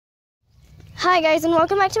Hi guys, and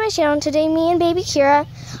welcome back to my channel. Today me and baby Kira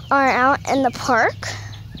are out in the park.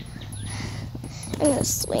 I'm gonna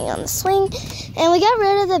swing on the swing. And we got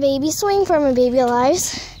rid of the baby swing from our Baby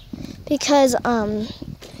Alives because of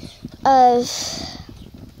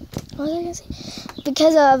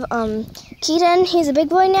Keaton. He's a big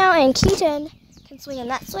boy now, and Keaton can swing on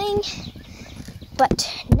that swing. But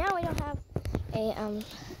now we don't have a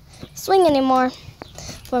swing anymore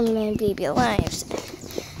for my Baby Alives.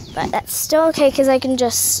 But that's still okay because I can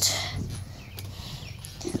just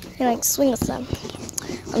swing with them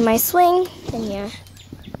on my swing. And yeah,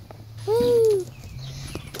 woo!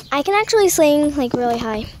 I can actually swing like really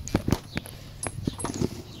high.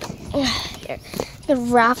 Here, I'm gonna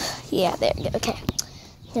wrap. Yeah, there we go. Okay,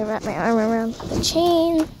 I'm gonna wrap my arm around the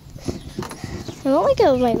chain. I won't let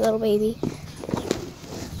go of my little baby.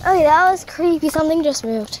 Okay, that was creepy. Something just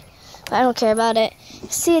moved, but I don't care about it.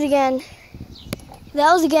 See it again.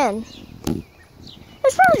 That was again.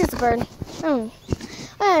 It's probably just a bird.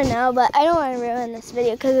 I don't know, but I don't want to ruin this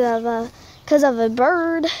video because of a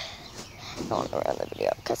bird. I don't want to ruin the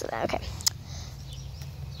video because of that. Okay.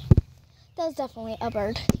 That's definitely a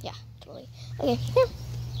bird. Yeah, totally. Okay, here.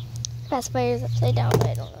 Pacifier is upside down, but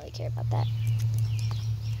I don't really care about that.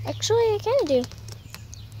 Actually, I kind of do.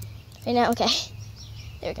 Right now, okay.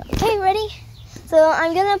 There we go. Okay, ready? So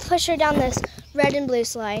I'm going to push her down this red and blue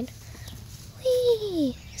slide.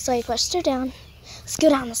 Whee! So I pushed her down. Let's go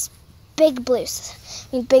down this big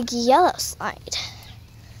big yellow slide.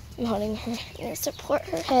 I'm holding her. I'm going to support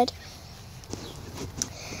her head.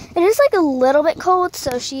 It is like a little bit cold,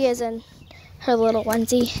 so she is in her little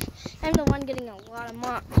onesie. I'm the one getting a lot of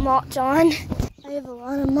mulch on. I have a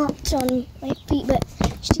lot of mulch on my feet, but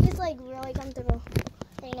she is like really comfortable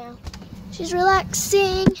right now. She's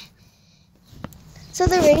relaxing. So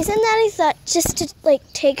the reason that I thought just to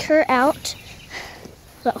take her out,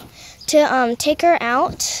 take her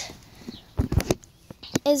out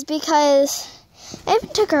is because I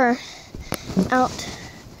haven't took her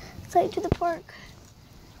outside to the park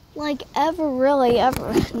never. Look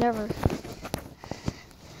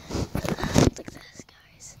at this,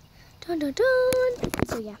 guys. Dun dun dun.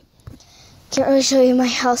 So yeah, can't really show you my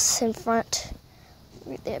house in front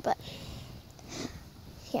right there, but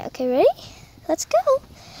yeah. Okay, ready? Let's go.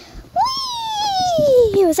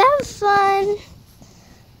 Whee! Was that fun?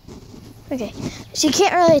 Okay, she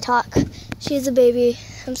can't really talk. She's a baby.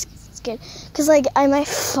 I'm scared because I might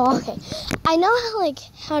fall. Okay, I know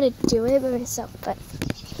how to do it by myself, but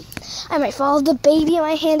I might fall with the baby in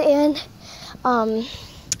my hand and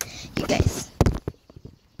you guys.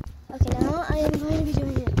 Okay, now I am going to be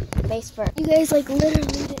doing it face first. You guys literally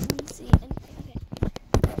didn't see it.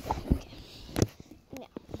 Okay. Now,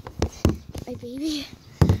 my baby.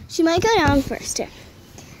 She might go down first. Here.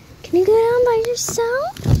 Can you go down by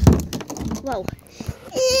yourself? Whoa.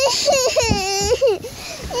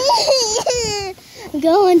 I'm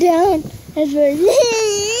going down. That's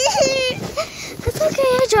okay,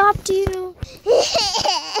 I dropped you.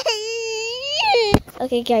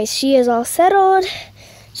 Okay, guys, she is all settled.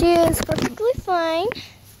 She is perfectly fine.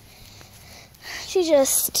 She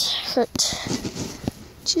just hurt.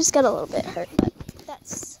 She just got a little bit hurt, but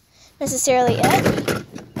that's necessarily it.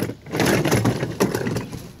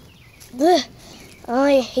 Ugh. Oh,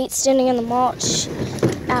 I hate standing in the mulch.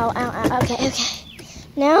 Ow, ow, ow. Okay.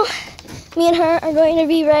 Now, me and her are going to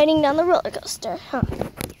be riding down the roller coaster. Huh.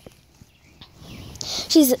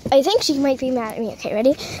 I think she might be mad at me. Okay,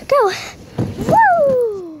 ready? Go!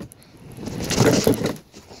 Woo!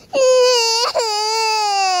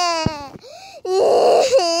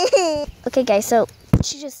 Okay, guys, so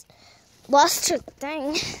she just lost her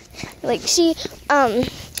thing. She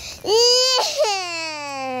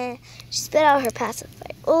spit out her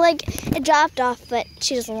pacifier. Well, it dropped off, but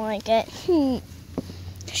she doesn't like it.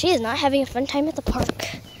 She is not having a fun time at the park,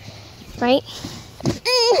 right?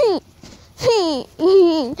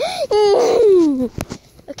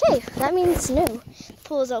 Okay, that means no. The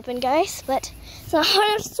pool is open, guys, but it's not hard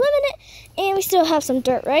enough to swim in it, and we still have some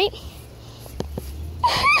dirt, right?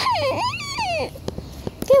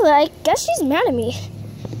 Okay, well, I guess she's mad at me.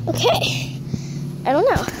 Okay, I don't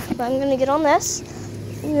know, but I'm gonna get on this.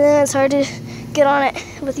 Yeah, it's hard to get on it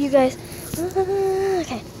with you guys.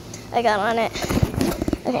 Okay, I got on it.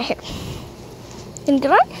 Okay, here. Can you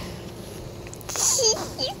get on?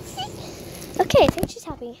 Okay, I think she's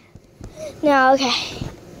happy. Now, okay.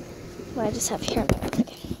 Well, I just have here.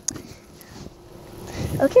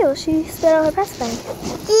 Okay, well, she spit out her pacifier.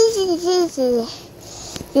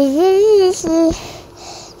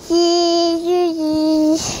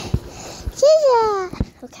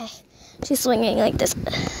 Okay, she's swinging like this.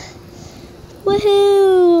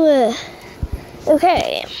 Woohoo!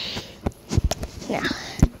 Okay. Now,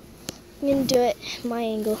 I'm gonna do it my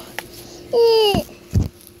angle.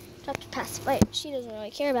 Have to pacify it. She doesn't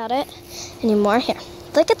really care about it anymore. Here,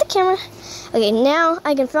 look at the camera. Okay, now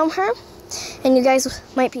I can film her, and you guys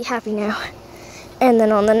might be happy now. And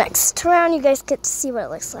then on the next round, you guys get to see what it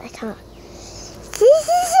looks like, huh?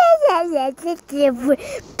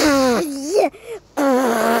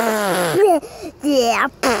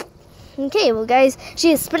 Okay, well, guys,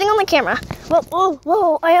 she is spitting on the camera. Whoa, whoa,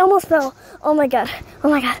 whoa! I almost fell. Oh my god! Oh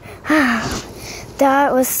my god!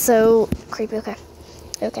 That was so creepy. Okay.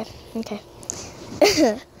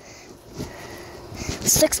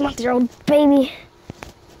 6-month-old baby.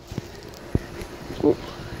 Ooh.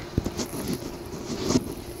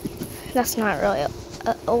 That's not really an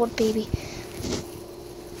old baby.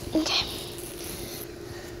 Okay.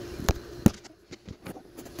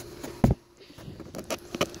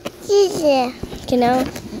 Okay, now I'm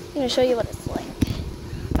going to show you what it's like.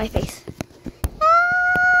 My face.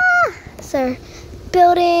 Ah! So,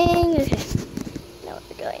 building. Okay. Now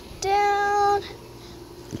we're going down.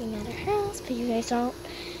 Looking at our house, but you guys don't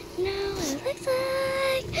know what it looks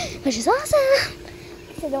like, which is awesome.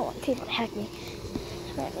 I don't want people to hack me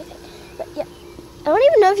or anything. But yeah, I don't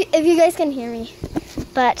even know if you guys can hear me.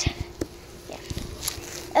 But yeah.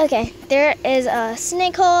 Okay, there is a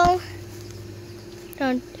snake hole.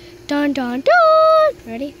 Dun dun dun dun.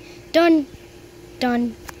 Ready? Dun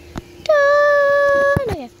dun dun.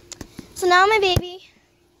 Okay. So now my baby.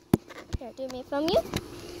 Here, do me from you.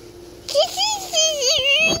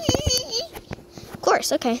 Of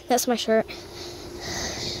course, okay, that's my shirt.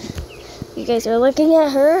 You guys are looking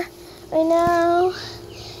at her right now.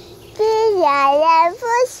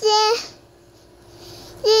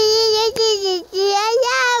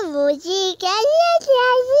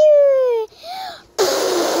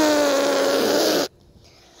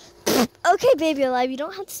 Okay, Baby Alive, you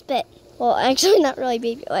don't have to spit. Well, actually, not really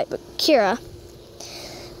Baby Alive, but Kira.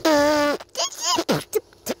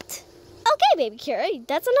 Okay, Baby Kira,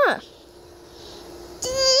 that's enough.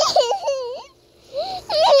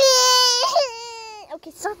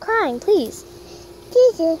 Okay, stop crying, please.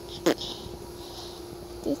 Okay,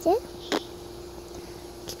 Baby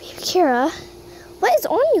Kira, what is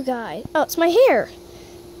on you guys? Oh, it's my hair.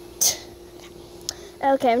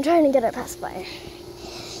 Okay, I'm trying to get it past by.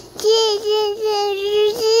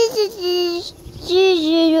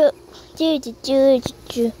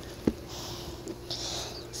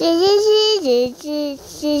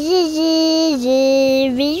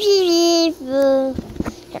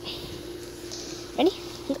 Ready?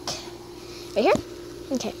 Look. Right here?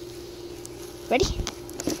 Okay. Ready?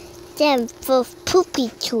 Damn, for poopy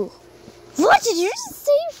too. What did you just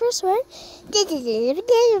say your first word? Okay,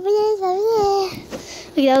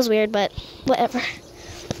 that was weird, but whatever.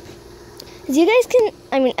 As you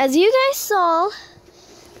guys saw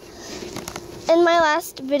in my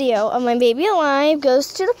last video of my Baby Alive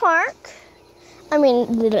goes to the park. My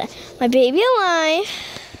Baby Alive,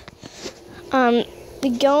 we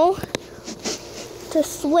go to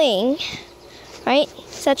swing, right?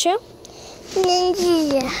 Is that true?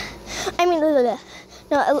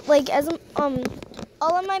 No, like as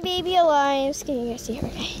all of my Baby Alives, can you guys see her?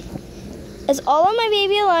 Okay. As all of my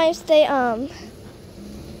Baby Alives, they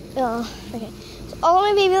okay. So all of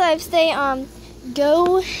my Baby Alives, they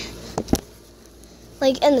go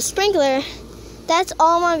like in the sprinkler. That's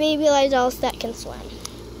all my Baby Alive dolls that can swim.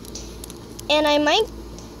 And I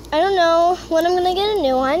don't know when I'm gonna get a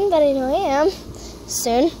new one, but I know I am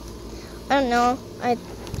soon. I don't know. I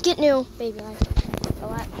get new Baby Alive a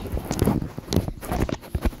lot.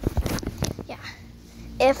 Yeah.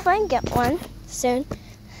 If I get one soon,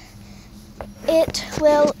 it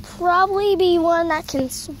will probably be one that can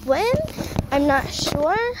swim. I'm not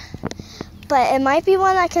sure, but it might be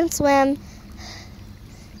one that can swim.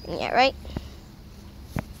 Yeah, right?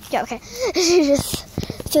 Yeah, okay. She just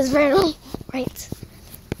says random, right?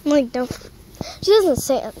 I'm like, don't. She doesn't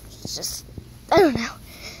say it. It's just, I don't know.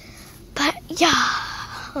 But yeah.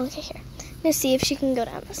 Okay, here. I'm gonna see if she can go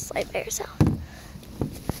down the slide by herself.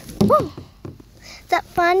 Whoa. Is that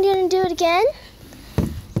fun? You gonna do it again?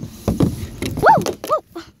 Whoa, whoa.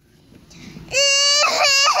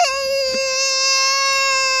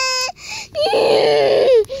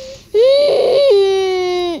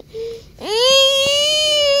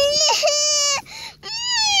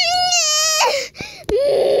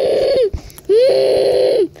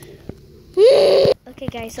 Okay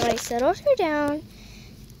guys, so I settled her down.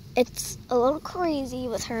 It's a little crazy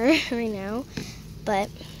with her right now, but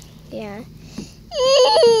yeah.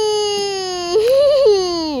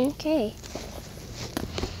 Okay.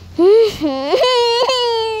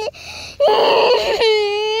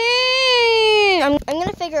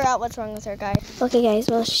 out what's wrong with her, guys. Okay, guys,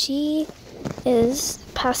 well, she is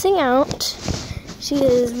passing out. She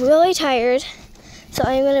is really tired, so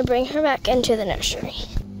I'm going to bring her back into the nursery.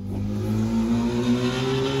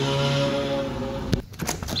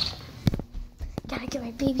 Gotta get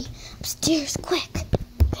my baby upstairs, quick.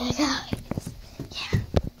 Gotta go. Yeah.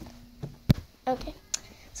 Okay,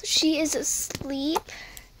 so she is asleep.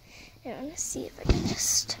 And I'm gonna see if I can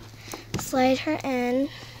just slide her in.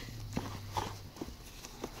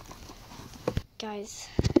 Guys,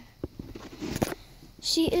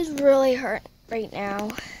 she is really hurt right now.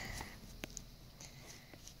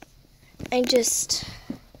 I just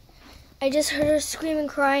heard her scream and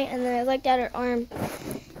cry, and then I looked at her arm.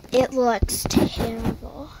 It looks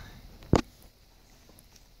terrible.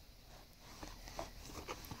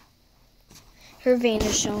 Her vein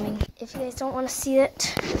is showing. If you guys don't want to see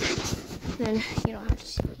it, then you don't have to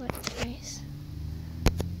see it, guys.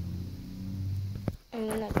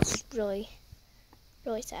 And that's really,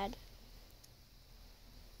 really sad.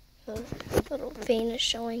 The little vein is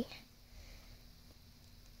showing.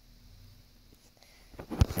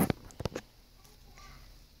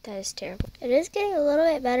 That is terrible. It is getting a little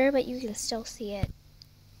bit better, but you can still see it.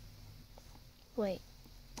 Wait.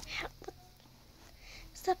 How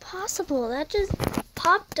is that possible? That just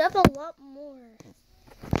popped up a lot more.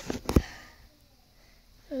 I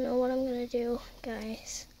don't know what I'm gonna do,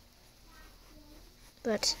 guys.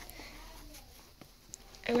 But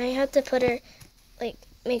I might have to put her, like,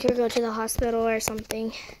 make her go to the hospital or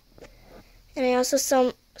something. And I also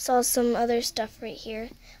saw some other stuff right here.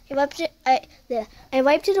 I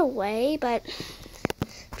wiped it away, but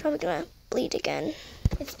it's probably gonna bleed again.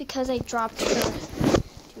 It's because I dropped her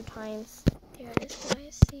 2 times. There it is,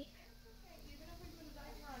 guys.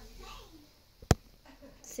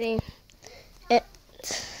 See, it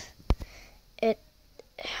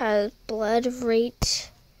has blood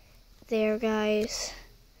right there, guys.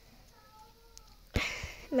 It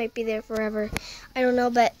might be there forever. I don't know,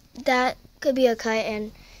 but that could be a cut,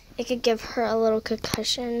 and it could give her a little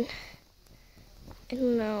concussion. I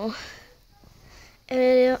don't know.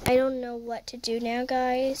 And I don't know what to do now,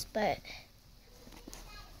 guys, but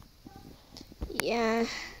yeah,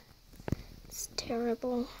 it's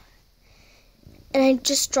terrible. And I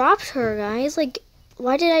just dropped her, guys. Like,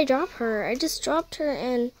 why did I drop her? I just dropped her,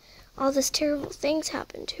 and all this terrible things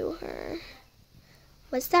happened to her.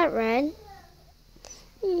 What's that, red?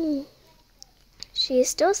 She is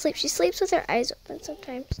still asleep. She sleeps with her eyes open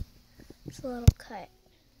sometimes. It's a little cut.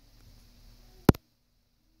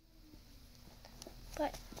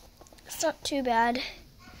 But it's not too bad.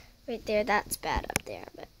 Right there, that's bad up there.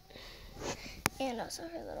 But and also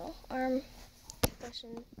her little arm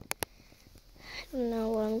concussion. I don't know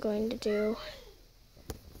what I'm going to do.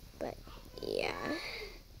 But yeah.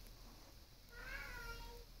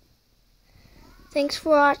 Thanks for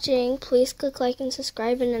watching. Please click like and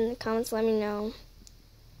subscribe, and in the comments let me know.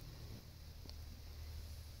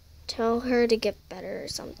 Tell her to get better or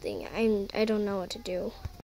something. I don't know what to do.